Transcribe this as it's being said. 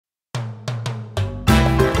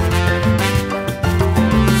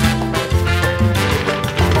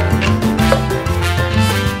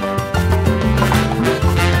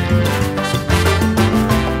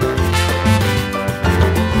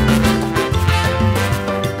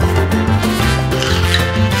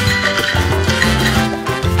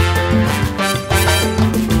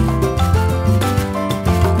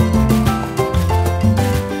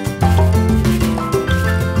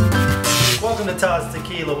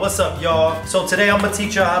What's up, y'all? So today I'm gonna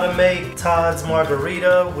teach you how to make Todd's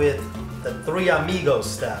margarita with the Three Amigos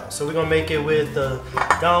style. So we're gonna make it with the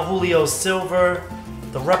Don Julio Silver,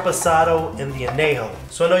 the Reposado, and the Añejo.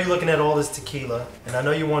 So I know you're looking at all this tequila, and I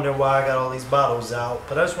know you're wondering why I got all these bottles out,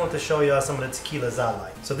 but I just want to show y'all some of the tequilas I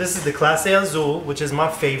like. So this is the Clase Azul, which is my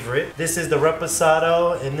favorite. This is the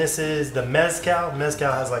Reposado, and this is the Mezcal.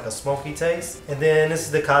 Mezcal has like a smoky taste. And then this is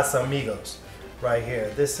the Casamigos right here.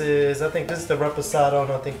 This is, I think this is the Reposado,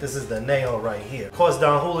 and I think this is the Añejo right here. Of course,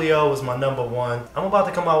 Don Julio was my #1. I'm about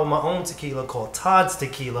to come out with my own tequila called Todd's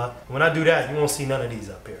Tequila. When I do that, you won't see none of these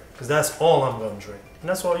up here, because that's all I'm gonna drink. And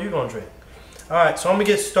that's all you're gonna drink. All right, so I'm gonna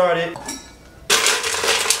get started.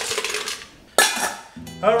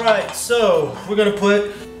 All right, so we're gonna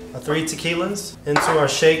put our 3 tequilas into our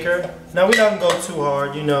shaker. Now we're not gonna go too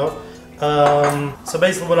hard, you know. So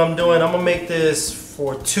basically what I'm doing, I'm gonna make this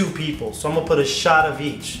for 2 people. So I'm gonna put a shot of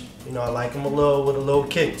each. You know, I like them with a little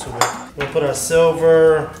kick to it. We're gonna put our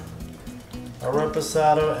silver, our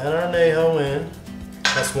Reposado, and our Añejo in.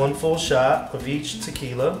 That's 1 full shot of each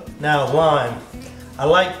tequila. Now lime. I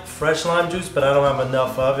like fresh lime juice, but I don't have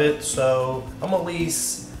enough of it. So I'm gonna at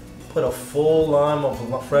least put a full lime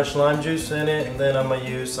of fresh lime juice in it, and then I'm gonna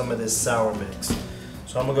use some of this sour mix.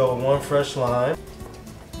 So I'm gonna go with 1 fresh lime.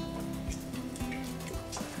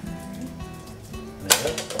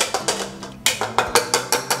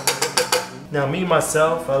 Now me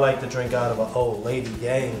myself, I like to drink out of an old lady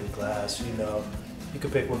gang glass, you know. You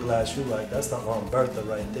can pick what glass you like. That's not on Bertha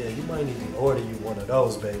right there. You might even order you one of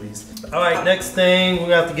those babies. All right, next thing, we're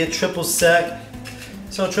gonna have to get triple sec.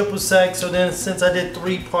 So triple sec, so then since I did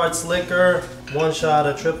 3 parts liquor, 1 shot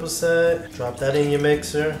of triple sec, drop that in your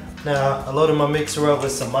mixer. Now, I loaded my mixer up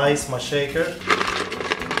with some ice, my shaker.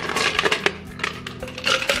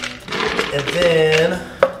 And then,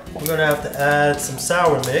 we're gonna have to add some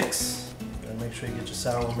sour mix. Make sure you get your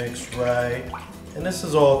sour mix right. And this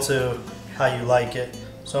is all to how you like it.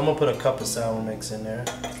 So I'm gonna put a cup of sour mix in there.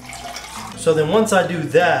 So then once I do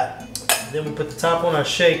that, then we put the top on our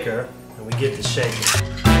shaker and we get to shaking. See,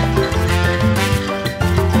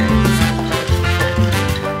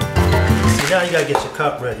 now you gotta get your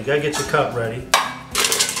cup ready. You gotta get your cup ready.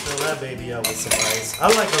 Fill that baby up with some ice. I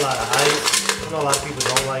like a lot of ice. I know a lot of people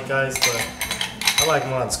don't like ice, but I like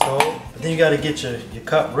mine cold. But then you gotta get your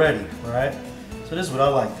cup ready, right? So this is what I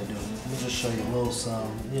like to do. Let me just show you a little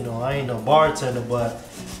something. You know, I ain't no bartender, but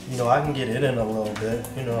you know, I can get it in a little bit.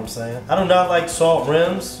 You know what I'm saying? I do not like salt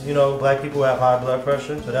rims. You know, black people have high blood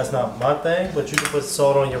pressure, so that's not my thing, but you can put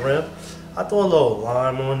salt on your rim. I throw a little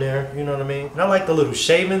lime on there, you know what I mean? And I like the little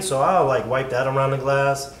shaving, so I'll like wipe that around the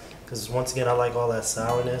glass, because once again, I like all that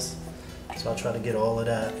sourness. So I'll try to get all of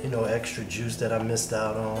that, you know, extra juice that I missed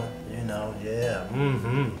out on. You know, yeah.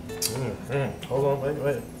 Hold on,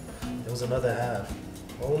 wait. There was another half.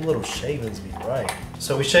 All them little shavings be right.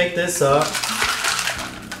 So we shake this up.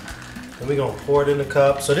 And we're gonna pour it in the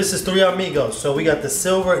cup. So this is 3 Amigos. So we got the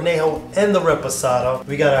silver, Añejo, and the Reposado.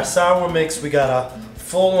 We got our sour mix. We got a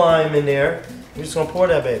full lime in there. We're just gonna pour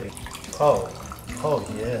that baby. Oh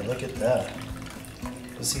yeah, look at that.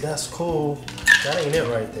 But see, that's cool. That ain't it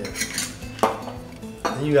right there.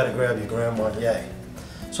 Then you gotta grab your Grand Marnier.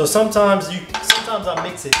 So sometimes I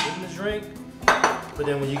mix it in the drink. But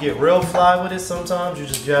then when you get real fly with it, sometimes you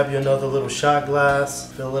just grab you another little shot glass,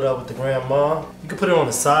 fill it up with the Grand Mar. You can put it on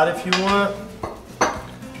the side if you want,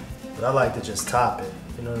 but I like to just top it.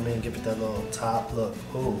 You know what I mean? Give it that little top look.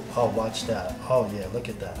 Ooh, oh, watch that. Oh yeah, look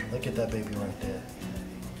at that. Look at that baby right there.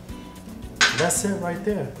 And that's it right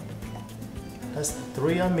there. That's the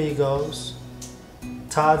 3 Amigos,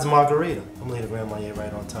 Todd's Margarita. I'm gonna leave the Grand Marnier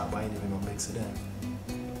right on top. I ain't even gonna mix it in.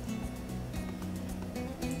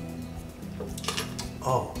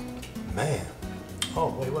 Oh, man. Oh,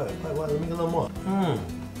 wait, let me get a little more.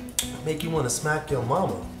 Make you want to smack your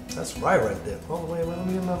mama. That's right there. Oh, wait, let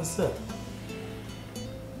me get another sip.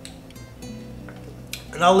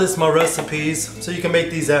 And I'll list my recipes so you can make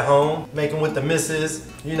these at home. Make them with the missus.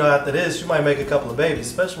 You know, after this, you might make a couple of babies,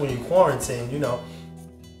 especially when you quarantine, you know.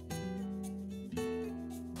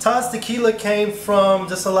 Todd's Tequila came from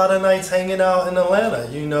just a lot of nights hanging out in Atlanta,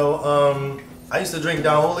 you know. I used to drink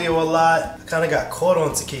Don Julio a lot. I kind of got caught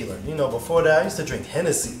on tequila. You know, before that, I used to drink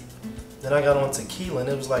Hennessy. Then I got on tequila, and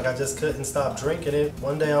it was like I just couldn't stop drinking it.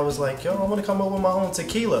 One day I was like, yo, I want to come up with my own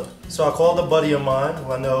tequila. So I called a buddy of mine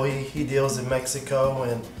who I know he deals in Mexico,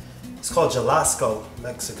 and it's called Jalisco,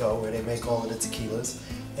 Mexico, where they make all of the tequilas.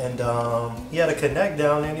 And he had a connect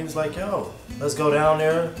down there, and he was like, yo, let's go down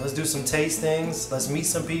there, let's do some tastings, let's meet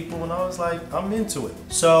some people. And I was like, I'm into it.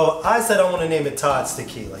 So I said I want to name it Todd's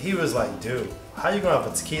Tequila. He was like, dude, how you gonna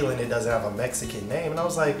have a tequila and it doesn't have a Mexican name? And I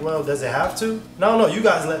was like, well, does it have to? No, you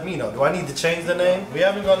guys let me know. Do I need to change the name? We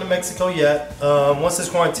haven't gone to Mexico yet. Once this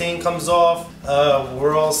quarantine comes off,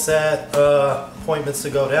 we're all set. Appointments to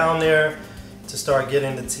go down there to start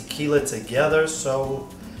getting the tequila together. So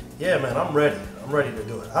yeah, man, I'm ready. I'm ready to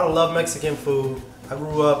do it. I love Mexican food. I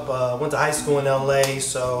grew up, went to high school in LA,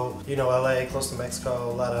 so you know, LA, close to Mexico,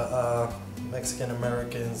 a lot of Mexican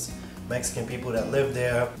Americans, Mexican people that live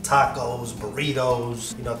there, tacos,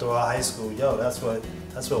 burritos, you know, throughout high school. Yo, that's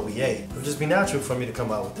what we ate. It would just be natural for me to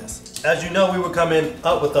come out with this. As you know, we were coming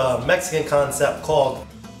up with a Mexican concept called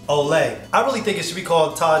Olé. I really think it should be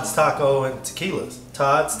called Todd's Taco and Tequilas.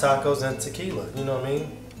 Todd's Tacos and Tequila, you know what I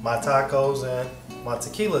mean? My tacos and my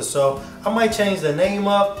tequila. So I might change the name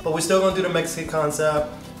up, but we're still gonna do the Mexican concept.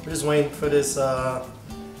 We're just waiting for this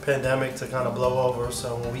pandemic to kind of blow over,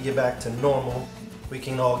 so when we get back to normal, we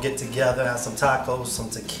can all get together, have some tacos, some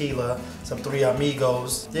tequila, some Three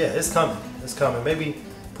Amigos. Yeah, it's coming. It's coming. Maybe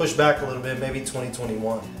push back a little bit, maybe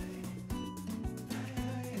 2021.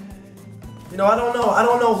 You know, I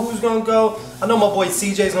don't know who's gonna go. I know my boy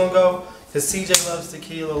CJ's gonna go, because CJ loves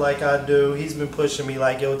tequila like I do. He's been pushing me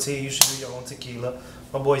like, yo T, you should do your own tequila.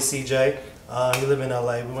 My boy CJ, he live in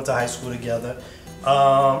LA. We went to high school together.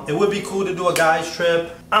 It would be cool to do a guys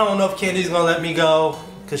trip. I don't know if Candy's gonna let me go,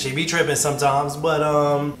 because she be tripping sometimes, but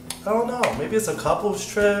I don't know. Maybe it's a couples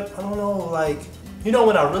trip. I don't know, like, you know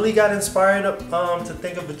when I really got inspired to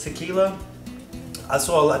think of a tequila? I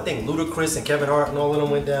saw, I think Ludacris and Kevin Hart and all of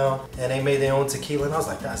them went down and they made their own tequila, and I was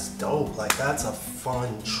like, that's dope. Like, that's a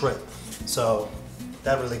fun trip. So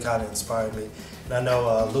that really kind of inspired me. And I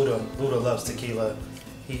know Luda loves tequila.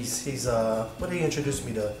 He's what did he introduce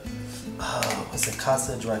me to? What's it,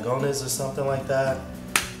 Casa Dragones or something like that?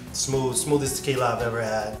 Smoothest tequila I've ever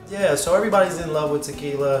had. Yeah, so everybody's in love with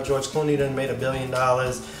tequila. George Clooney done made $1 billion.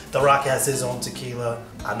 The Rock has his own tequila.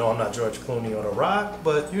 I know I'm not George Clooney or The Rock,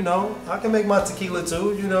 but you know, I can make my tequila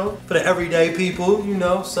too, you know, for the everyday people, you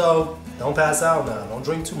know, so don't pass out now. Don't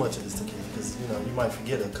drink too much of this tequila, because you know, you might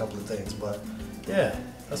forget a couple of things, but yeah,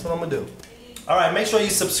 that's what I'm gonna do. All right, make sure you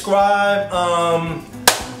subscribe.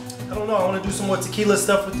 I don't know, I want to do some more tequila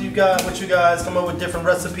stuff with you guys, come up with different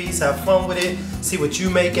recipes, have fun with it, see what you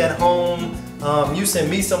make at home. You send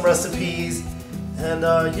me some recipes, and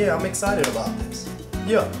yeah, I'm excited about this.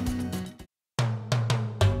 Yeah.